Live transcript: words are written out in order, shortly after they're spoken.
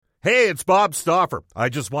Hey, it's Bob Stauffer. I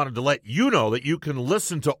just wanted to let you know that you can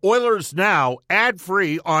listen to Oilers Now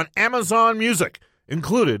ad-free on Amazon Music,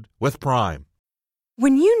 included with Prime.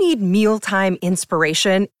 When you need mealtime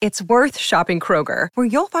inspiration, it's worth shopping Kroger, where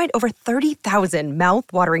you'll find over 30,000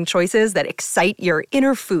 mouth-watering choices that excite your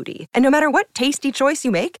inner foodie. And no matter what tasty choice you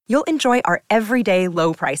make, you'll enjoy our everyday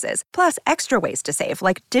low prices, plus extra ways to save,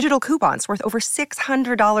 like digital coupons worth over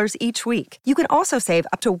 $600 each week. You can also save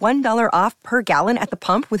up to $1 off per gallon at the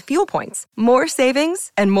pump with fuel points. More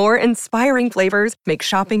savings and more inspiring flavors make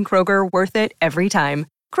shopping Kroger worth it every time.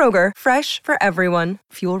 Kroger, fresh for everyone.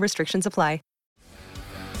 Fuel restrictions apply.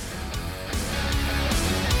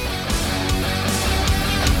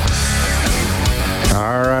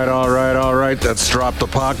 All right. Let's drop the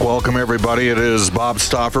puck. Welcome, everybody. It is Bob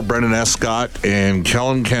Stauffer, Brendan Escott, and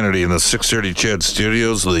Kellen Kennedy in the 630 CHED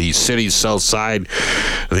Studios, the city's south side.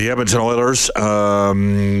 The Edmonton Oilers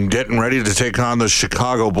getting ready to take on the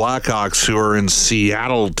Chicago Blackhawks, who are in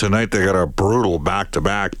Seattle tonight. They got a brutal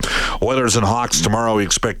back-to-back. Oilers and Hawks tomorrow. We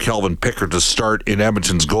expect Kelvin Pickard to start in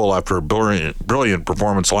Edmonton's goal after a brilliant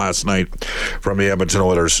performance last night from the Edmonton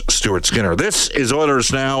Oilers' Stuart Skinner. This is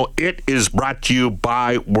Oilers Now. It is brought to you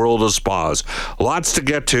by World of Spas. Lots to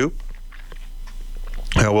get to.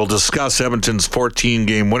 We'll discuss Edmonton's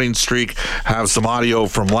 14-game winning streak, have some audio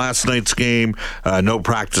from last night's game. No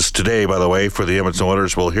practice today, by the way, for the Edmonton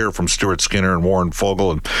Oilers. We'll hear from Stuart Skinner and Warren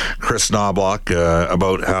Fogle and Chris Knobloch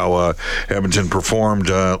about how Edmonton performed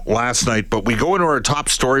last night. But we go into our top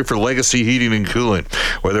story for Legacy Heating and Cooling.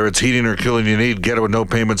 Whether it's heating or cooling you need, get it with no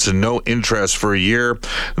payments and no interest for a year.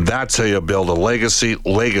 That's how you build a legacy.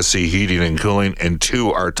 Legacy Heating and Cooling. And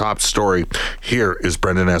to our top story, here is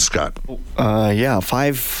Brendan Escott.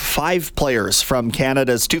 Five players from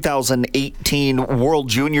Canada's 2018 World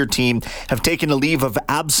Junior team have taken a leave of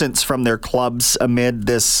absence from their clubs amid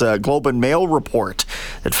this Globe and Mail report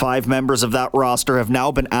that 5 members of that roster have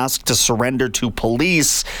now been asked to surrender to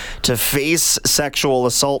police to face sexual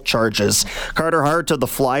assault charges. Carter Hart of the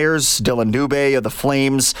Flyers, Dylan Dubé of the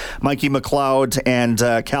Flames, Mikey McLeod and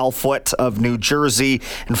Cal Foote of New Jersey,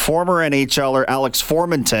 and former NHLer Alex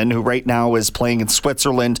Formenton, who right now is playing in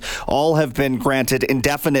Switzerland, all have been granted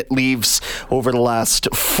indefinite leaves over the last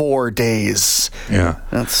 4 days. Yeah.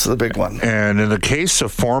 That's the big one. And in the case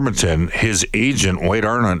of Formenton, his agent, Wade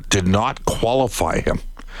Arnott, did not qualify him.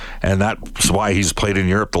 And that's why he's played in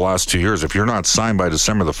Europe the last 2 years. If you're not signed by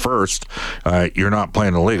December the 1st, you're not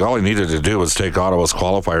playing the league. All he needed to do was take Ottawa's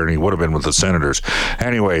qualifier, and he would have been with the Senators.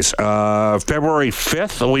 Anyways, February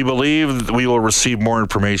 5th, we believe we will receive more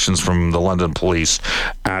information from the London police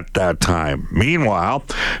at that time. Meanwhile,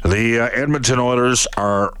 the Edmonton Oilers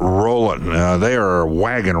are rolling. They are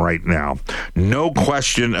wagging right now. No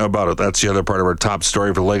question about it. That's the other part of our top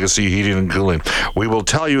story for Legacy Heating and Cooling. We will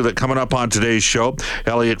tell you that coming up on today's show,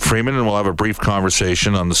 Elliot Freeman, and we'll have a brief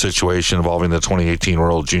conversation on the situation involving the 2018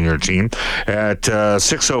 World Junior team at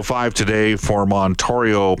 6:05 today for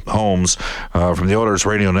Montorio Homes from the Oilers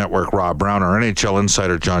Radio Network. Rob Brown, our NHL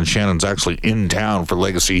insider John Shannon's actually in town for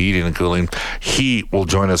Legacy Heating and Cooling. He will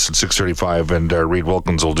join us at 6:35, and Reed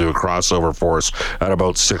Wilkins will do a crossover for us at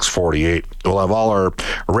about 6:48. We'll have all our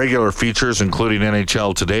regular features, including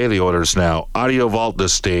NHL Today, the Oilers Now Audio Vault,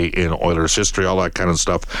 this day in Oilers history, all that kind of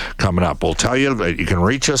stuff coming up. We'll tell you that you can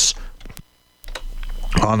reach us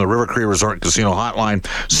on the River Cree Resort Casino hotline,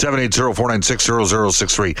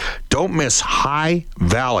 780-496-0063. Don't miss High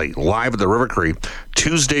Valley live at the River Cree,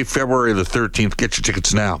 Tuesday, February the 13th. Get your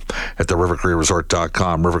tickets now at the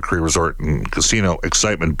rivercreeresort.com. River Cree Resort and Casino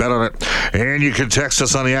excitement. Bet on it. And you can text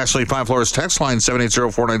us on the Ashley Fine Floors text line,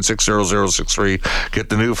 780-496-0063. Get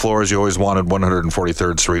the new floors you always wanted,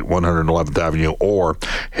 143rd Street, 111th Avenue, or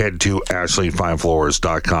head to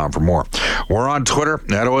ashleyfinefloors.com for more. We're on Twitter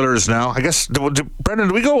at Oilers Now. I guess, Brendan,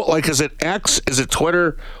 do we go, like, is it X? Is it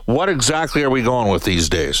Twitter? What exactly are we going with these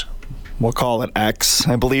days? We'll call it X.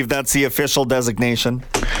 I believe that's the official designation.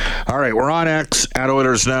 All right, we're on X at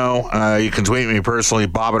Oilers Now. You can tweet me personally,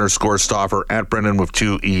 Bob_Stauffer, at Brendan with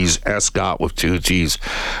 2 E's, Escott with 2 T's.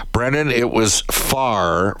 Brendan, it was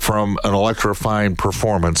far from an electrifying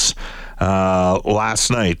performance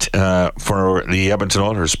last night for the Edmonton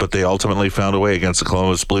Oilers, but they ultimately found a way against the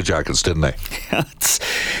Columbus Blue Jackets, didn't they?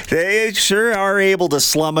 They sure are able to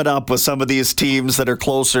slum it up with some of these teams that are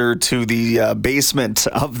closer to the basement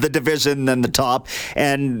of the division than the top,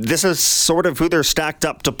 and this is sort of who they're stacked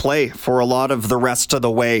up to play for a lot of the rest of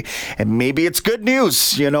the way, and maybe it's good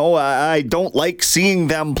news. You know, I don't like seeing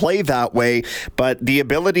them play that way, but the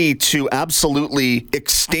ability to absolutely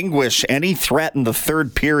extinguish any threat in the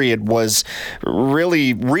third period was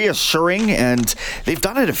really reassuring, and they've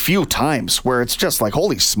done it a few times where it's just like,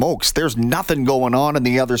 holy smokes, there's nothing going on in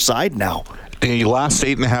the other side now. The last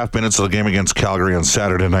 8.5 minutes of the game against Calgary on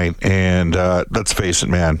Saturday night, and let's face it,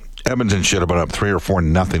 man, Edmonton should have been up 3 or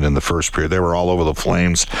 4-0 in the first period. They were all over the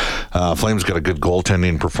Flames. Flames got a good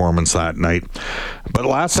goaltending performance that night. But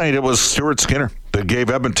last night it was Stuart Skinner that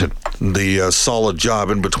gave Edmonton the solid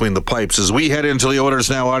job in between the pipes. As we head into the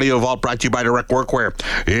Oilers Now Audio Vault, brought to you by Direct Workwear.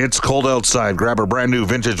 It's cold outside. Grab a brand new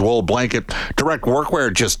vintage wool blanket. Direct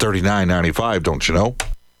Workwear, just $39.95, don't you know?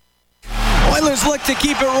 Oilers look to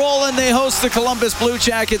keep it rolling. They host the Columbus Blue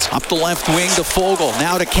Jackets. Up the left wing to Foegele.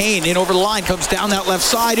 Now to Kane. In over the line. Comes down that left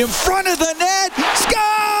side. In front of the net. Scores!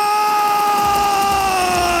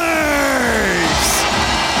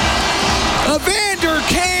 Evander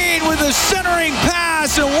Kane with a centering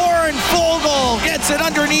pass. And Warren Foegele gets it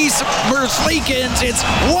underneath Merzlikins. It's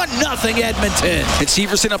 1-0 Edmonton. And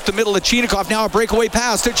Severson up the middle to Chinakhov. Now a breakaway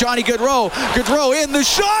pass to Johnny Gaudreau. Gaudreau in the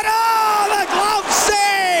shot. Oh, the glove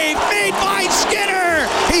save made by Skinner.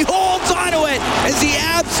 He holds onto it as he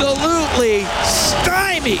absolutely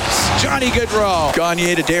stymies Johnny Gaudreau.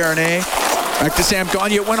 Gagner to Darnay. Back to Sam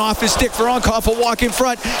Gagner. It went off his stick. Voronkov will walk in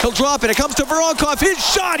front. He'll drop it. It comes to Voronkov. His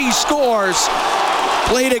shot. He scores.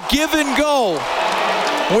 Played a give and go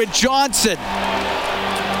with Johnson.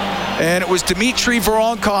 And it was Dmitry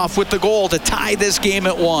Voronkov with the goal to tie this game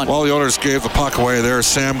at 1. Well, the Oilers gave the puck away there.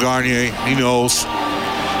 Sam Gagner, he knows.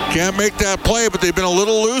 Can't make that play, but they've been a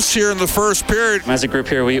little loose here in the first period. As a group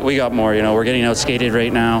here, we got more. We're getting outskated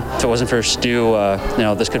right now. If it wasn't for Stu,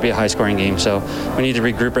 this could be a high-scoring game. So we need to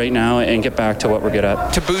regroup right now and get back to what we're good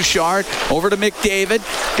at. To Bouchard, over to McDavid,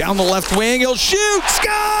 down the left wing, he'll shoot,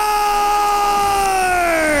 scores!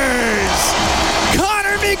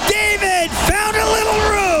 Connor McDavid found a little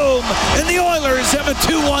room, and the Oilers have a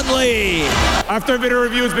 2-1 lead. After video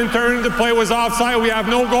review has been turned, the play was offside. We have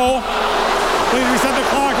no goal. Please reset the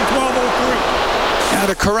clock at 12:03. Now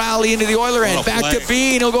to Corrali into the Oiler end. Back to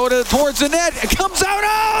Bean. He'll go towards the net. It comes out.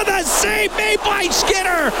 Oh, the save made by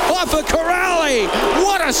Skinner off of Corrali.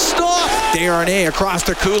 What a stop. Darnay across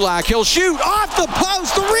to Kulak. He'll shoot off the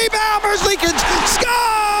post. The rebound. Merzlikins scores!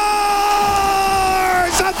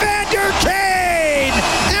 Evander Kane,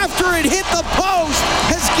 after it hit the post,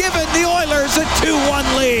 has given the Oilers a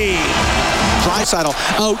 2-1 lead. Draisaitl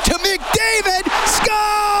out to McDavid.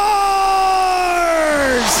 Scores!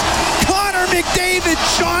 Connor McDavid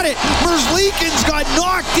shot it. Merzlikins got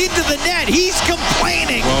knocked into the net. He's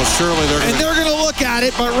complaining. Well, surely they're going to look at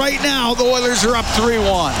it, but right now the Oilers are up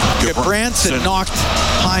 3-1. Branson knocked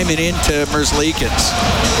Hyman into Merzlikins.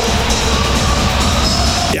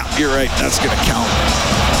 Yeah, you're right. That's going to count.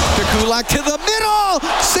 To Kulak to the middle.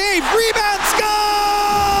 Save. Rebound. Scores!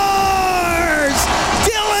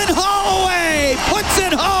 Dylan Holloway puts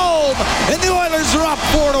it home. And the Oilers are up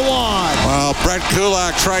 4-1. Well, Brett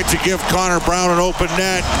Kulak tried to give Connor Brown an open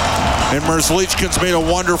net. And Merzlikins made a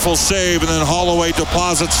wonderful save. And then Holloway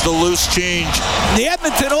deposits the loose change. The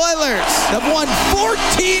Edmonton Oilers have won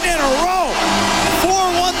 14 in a row.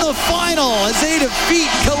 4-1 the final as they defeat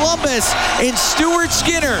Columbus, and Stuart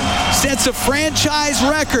Skinner sets a franchise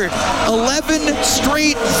record. 11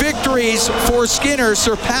 straight victories for Skinner,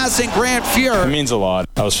 surpassing Grant Fuhr. It means a lot.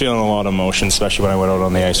 I was feeling a lot of emotion, especially when I went out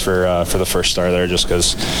on the ice for the first star there, just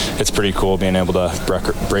because it's pretty cool being able to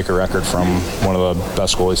break a record from one of the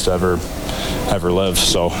best goalies to ever live.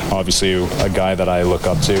 So obviously a guy that I look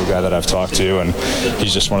up to, a guy that I've talked to, and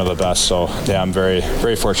he's just one of the best. So yeah, I'm very,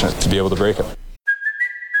 very fortunate to be able to break it.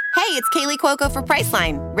 Hey, it's Kaylee Cuoco for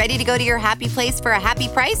Priceline. Ready to go to your happy place for a happy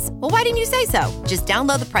price? Well, why didn't you say so? Just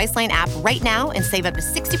download the Priceline app right now and save up to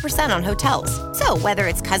 60% on hotels. So whether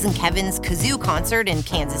it's Cousin Kevin's Kazoo Concert in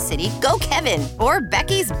Kansas City, go Kevin, or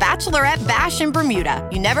Becky's Bachelorette Bash in Bermuda,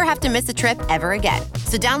 you never have to miss a trip ever again.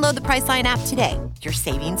 So download the Priceline app today. Your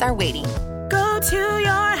savings are waiting. Go to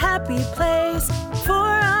your happy place for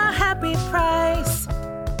a happy price.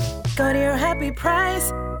 Go to your happy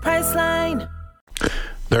price, Priceline.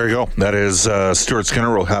 There you go. That is Stuart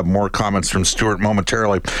Skinner. We'll have more comments from Stuart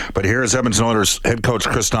momentarily. But here's Edmonton Oilers head coach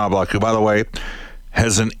Chris Knoblauch, who, by the way,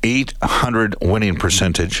 has an .800 winning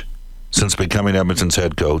percentage since becoming Edmonton's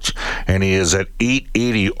head coach. And he is at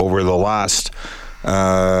 .880 over the last,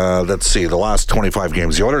 the last 25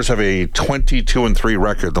 games. The Oilers have a 22-3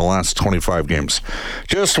 record the last 25 games.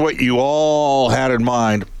 Just what you all had in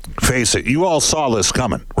mind. Face it, you all saw this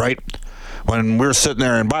coming, right? When we're sitting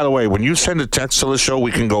there, and by the way, when you send a text to the show,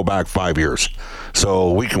 we can go back 5 years, so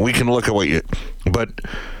we can look at what you. But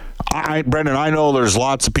Brendan, I know there's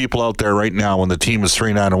lots of people out there right now when the team is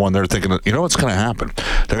 3-9-1. They're thinking, you know what's going to happen?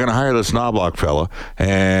 They're going to hire this Knoblauch fella,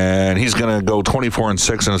 and he's going to go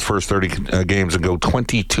 24-6 in his first 30 games and go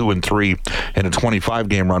 22-3 in a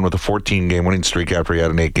 25-game run with a 14-game winning streak after he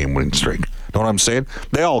had an 8-game winning streak. Know what I'm saying?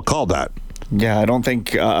 They all called that. Yeah, I don't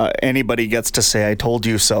think anybody gets to say I told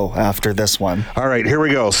you so after this one. All right, here we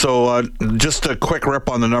go. So just a quick rip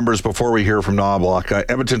on the numbers before we hear from Knoblauch.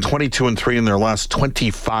 Edmonton 22-3 in their last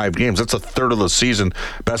 25 games. That's a third of the season.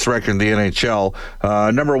 Best record in the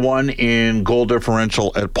NHL. Number one in goal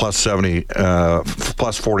differential at +70,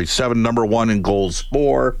 +47. Number one in goals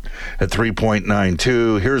for at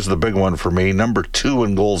 3.92. Here's the big one for me. Number two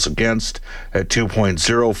in goals against at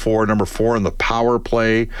 2.04. Number four in the power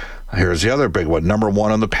play. Here's the other big one. Number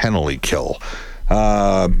one on the penalty kill.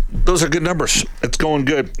 Those are good numbers. It's going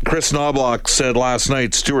good. Chris Knoblauch said last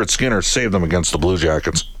night Stuart Skinner saved them against the Blue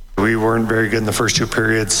Jackets. We weren't very good in the first two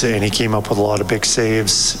periods, and he came up with a lot of big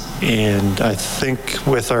saves. And I think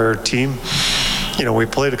with our team, we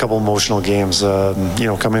played a couple emotional games,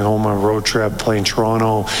 coming home on a road trip, playing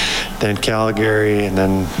Toronto, then Calgary, and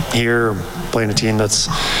then here playing a team that's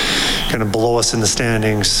kind of below us in the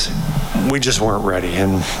standings. We just weren't ready,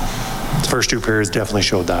 and the first two periods definitely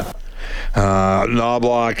showed that.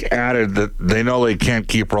 Knoblauch added that they know they can't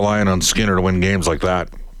keep relying on Skinner to win games like that.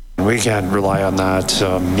 We can't rely on that.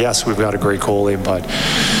 Yes, we've got a great goalie, but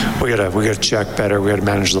we gotta check better. We gotta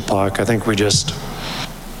manage the puck. I think we're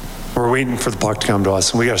waiting for the puck to come to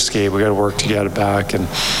us, and we gotta skate. We gotta work to get it back. And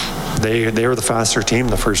they were the faster team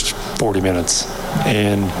the first 40 minutes,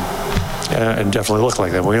 and it definitely looked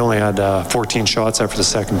like that. We only had 14 shots after the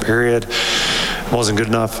second period. It wasn't good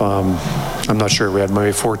enough. I'm not sure. We had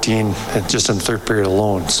maybe 14 just in the third period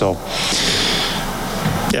alone. So,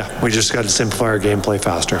 yeah, we just got to simplify our game, play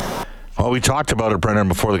faster. Well, we talked about it, Brendan,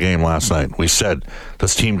 before the game last night. We said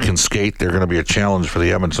this team can skate. They're going to be a challenge for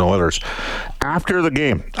the Edmonton Oilers. After the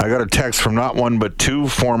game, I got a text from not one but two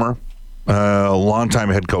former longtime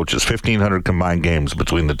head coaches, 1,500 combined games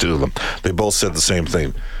between the two of them. They both said the same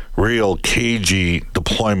thing. Real cagey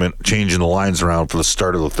deployment, changing the lines around for the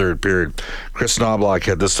start of the third period. Chris Knoblauch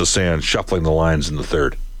had this to say on shuffling the lines in the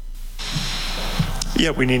third.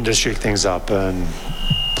 Yeah, we need to shake things up, and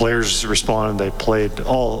players responded. They played,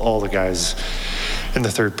 all the guys in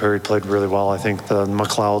the third period played really well. I think the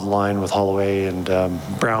McLeod line with Holloway and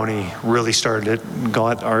Brownie really started it,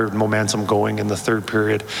 got our momentum going in the third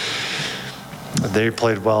period. They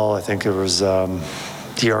played well. I think it was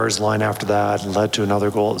DR's line after that and led to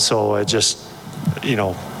another goal. So it just,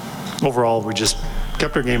 overall we just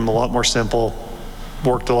kept our game a lot more simple,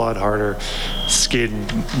 worked a lot harder, skated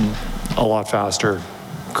a lot faster,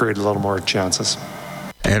 created a little more chances.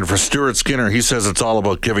 And for Stuart Skinner, he says it's all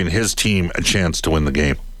about giving his team a chance to win the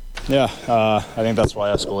game. Yeah, I think that's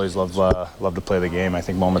why us goalies love to play the game. I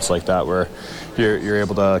think moments like that where you're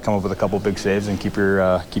able to come up with a couple big saves and keep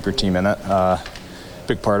your team in it.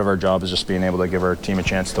 Big part of our job is just being able to give our team a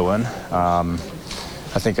chance to win.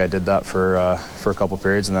 I think I did that for a couple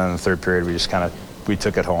periods, and then in the third period we just we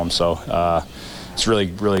took it home. So it's really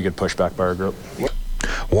good pushback by our group.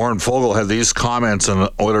 Warren Foegele had these comments on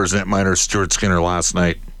Oilers netminder Stuart Skinner last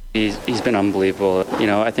night. He's been unbelievable.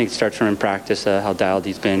 I think it starts from in practice, how dialed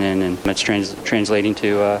he's been in, and it's translating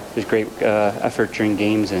to his great effort during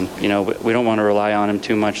games. And we don't want to rely on him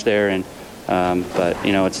too much there. And but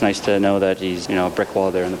it's nice to know that he's a brick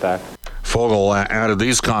wall there in the back. Foegele added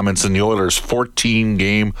these comments in the Oilers'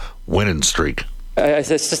 14-game winning streak. I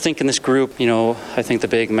just think in this group, I think the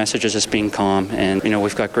big message is just being calm, and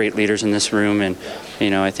we've got great leaders in this room, and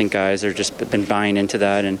I think guys are just been buying into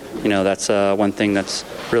that, and that's one thing that's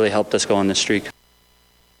really helped us go on this streak.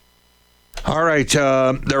 All right,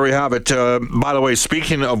 there we have it. By the way,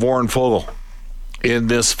 speaking of Warren Foegele, in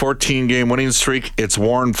this 14-game winning streak, it's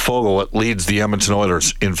Warren Foegele that leads the Edmonton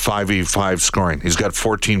Oilers in 5v5 scoring. He's got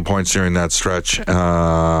 14 points during that stretch.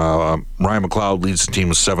 Ryan McLeod leads the team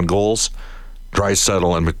with 7 goals.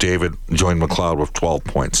 Draisaitl and McDavid joined McLeod with 12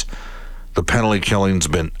 points. The penalty killing's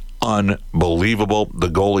been unbelievable. The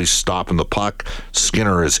goalie's stopping the puck.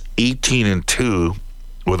 Skinner is 18-2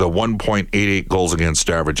 with a 1.88 goals against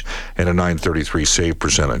average and a .933 save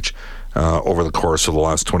percentage over the course of the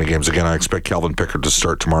last 20 games. Again, I expect Calvin Pickard to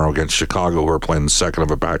start tomorrow against Chicago, who are playing the second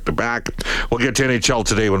of a back-to-back. We'll get to NHL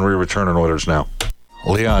today when we return on Oilers Now.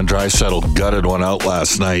 Leon Draisaitl gutted one out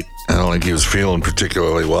last night. I don't think he was feeling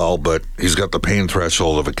particularly well, but he's got the pain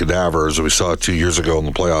threshold of a cadaver, as we saw 2 years ago in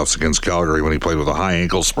the playoffs against Calgary when he played with a high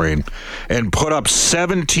ankle sprain and put up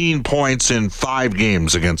 17 points in 5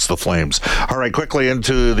 games against the Flames. All right, quickly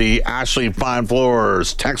into the Ashley Fine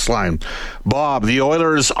Floors text line. Bob, the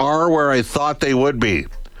Oilers are where I thought they would be.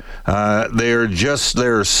 They're just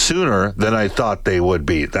there sooner than I thought they would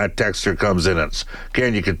be. That texture comes in.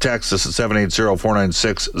 Again, you can text us at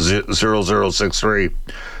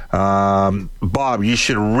 780-496-0063. Bob, you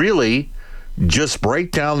should really just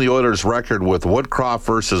break down the Oilers' record with Woodcroft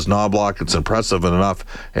versus Knoblauch. It's impressive enough,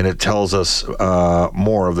 and it tells us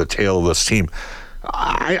more of the tale of this team.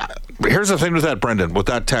 Here's the thing with that, Brendan, with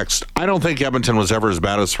that text. I don't think Edmonton was ever as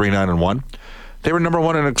bad as 3-9-1. They were number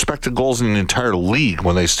one in expected goals in the entire league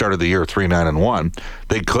when they started the year 3-9-1.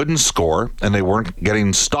 They couldn't score, and they weren't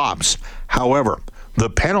getting stops. However, the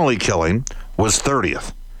penalty killing was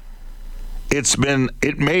 30th.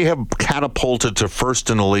 It may have catapulted to first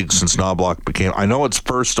in the league since Knoblauch became. I know it's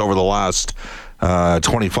first over the last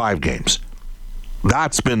 25 games.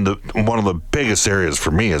 That's been one of the biggest areas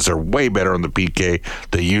for me. Is they're way better on the PK.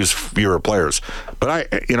 They use fewer players.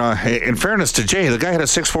 But in fairness to Jay, the guy had a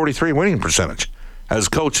 .643 winning percentage as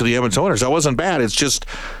coach of the Edmonton Oilers. That wasn't bad. It's just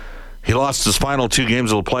he lost his final 2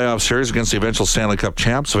 games of the playoff series against the eventual Stanley Cup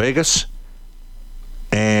champs, Vegas,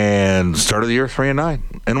 and started the year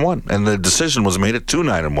 3-9-1, and the decision was made at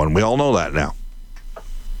 2-9-1. We all know that now.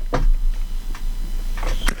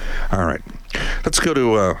 All right, let's go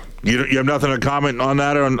to. You have nothing to comment on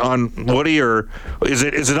that on Woody, or is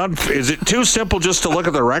it too simple just to look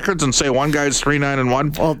at the records and say one guy's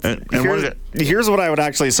 3-9-1? Well, here's what I would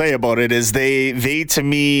actually say about it is they to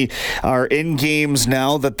me are in games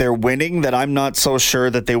now that they're winning that I'm not so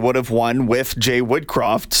sure that they would have won with Jay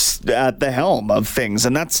Woodcroft at the helm of things,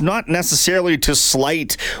 and that's not necessarily to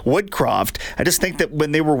slight Woodcroft. I just think that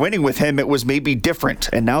when they were winning with him, it was maybe different,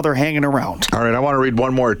 and now they're hanging around. All right, I want to read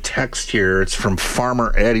one more text here. It's from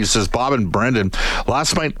Farmer Ed. He says, Bob and Brendan,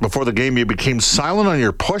 last night before the game, you became silent on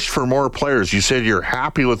your push for more players. You said you're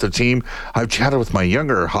happy with the team. I've chatted with my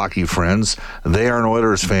younger hockey friends. They aren't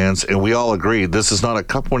Oilers fans, and we all agree this is not a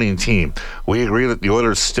cup-winning team. We agree that the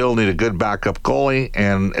Oilers still need a good backup goalie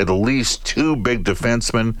and at least 2 big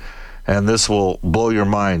defensemen, and this will blow your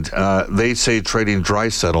mind. They say trading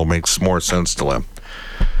Draisaitl makes more sense to them.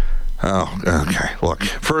 Oh, okay. Look,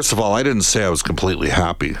 first of all, I didn't say I was completely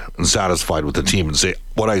happy and satisfied with the team. And say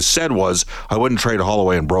what I said was I wouldn't trade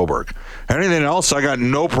Holloway and Broberg. Anything else, I got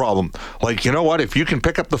no problem. Like, you know what? If you can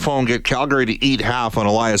pick up the phone, get Calgary to eat half on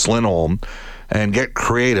Elias Lindholm, and get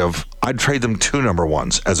creative, I'd trade them 2 number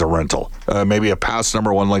ones as a rental. Maybe a past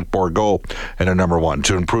number one like Bourgault and a number one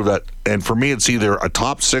to improve that. And for me, it's either a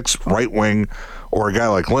top 6 right wing or a guy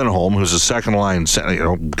like Lindholm, who's a second line,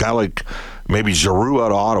 guy like maybe Giroux out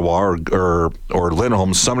of Ottawa or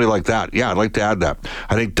Lindholm, somebody like that. Yeah, I'd like to add that.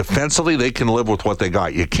 I think defensively they can live with what they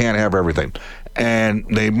got. You can't have everything. And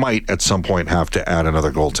they might at some point have to add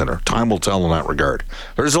another goaltender. Time will tell in that regard.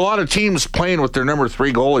 There's a lot of teams playing with their number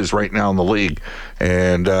 3 goalies right now in the league.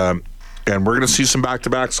 And we're going to see some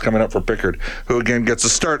back-to-backs coming up for Pickard, who again gets a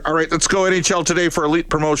start. All right, let's go NHL Today for Elite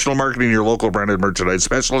Promotional Marketing, your local branded merchandise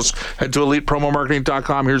specialist. Head to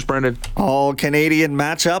ElitePromoMarketing.com. Here's Brendan. All Canadian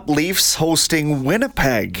matchup. Leafs hosting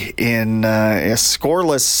Winnipeg in a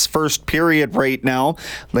scoreless first period right now.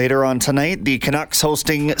 Later on tonight, the Canucks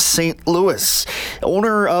hosting St. Louis.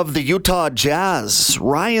 Owner of the Utah Jazz,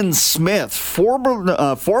 Ryan Smith,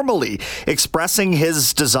 formally expressing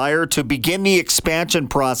his desire to begin the expansion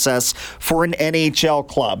process for an NHL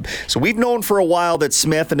club. So we've known for a while that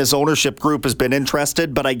Smith and his ownership group has been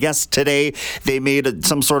interested, but I guess today they made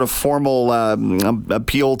some sort of formal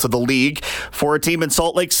appeal to the league for a team in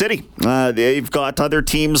Salt Lake City. They've got other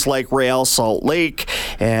teams like Real Salt Lake,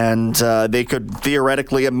 and they could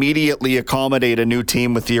theoretically immediately accommodate a new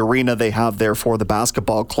team with the arena they have there for the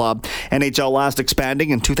basketball club. NHL last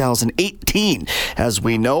expanding in 2018, as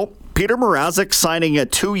we know. Peter Mrazek signing a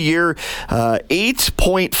 2-year,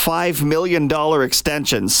 $8.5 million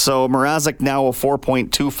extension. So Mrazek now a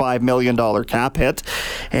 $4.25 million cap hit.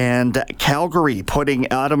 And Calgary putting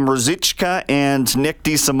Adam Ruzicka and Nick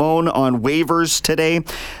DeSimone on waivers today.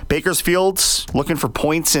 Bakersfield looking for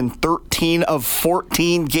points in 13 of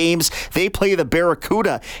 14 games. They play the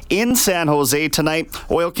Barracuda in San Jose tonight.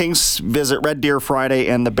 Oil Kings visit Red Deer Friday,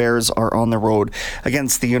 and the Bears are on the road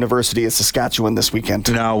against the University of Saskatchewan this weekend.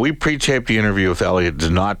 Now, we pre-taped the interview with Elliott,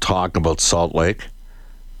 did not talk about Salt Lake.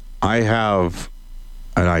 I have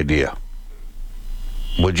an idea.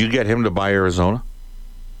 Would you get him to buy Arizona?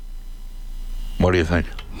 What do you think?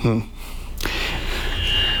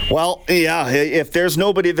 Well, yeah, if there's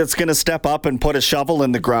nobody that's going to step up and put a shovel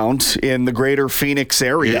in the ground in the greater Phoenix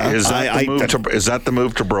area. Is that the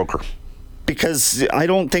move to broker? Because I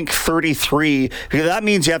don't think 33, because that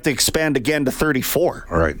means you have to expand again to 34.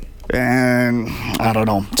 All right. And I don't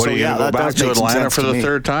know. What, are you going to go back to Atlanta for the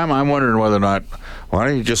third time? I'm wondering whether or not, why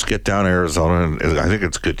don't you just get down to Arizona? And I think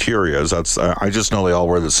it's Gutierrez. I just know they all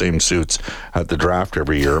wear the same suits at the draft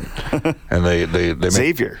every year. And they make,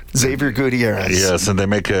 Xavier Gutierrez. Yes, and they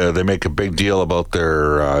make a big deal about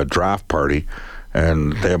their draft party.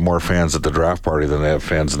 And they have more fans at the draft party than they have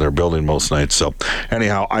fans in their building most nights. So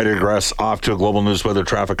anyhow, I digress. Off to a global news weather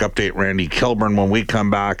traffic update. Randy Kilburn when we come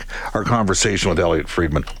back. Our conversation with Elliot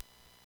Friedman.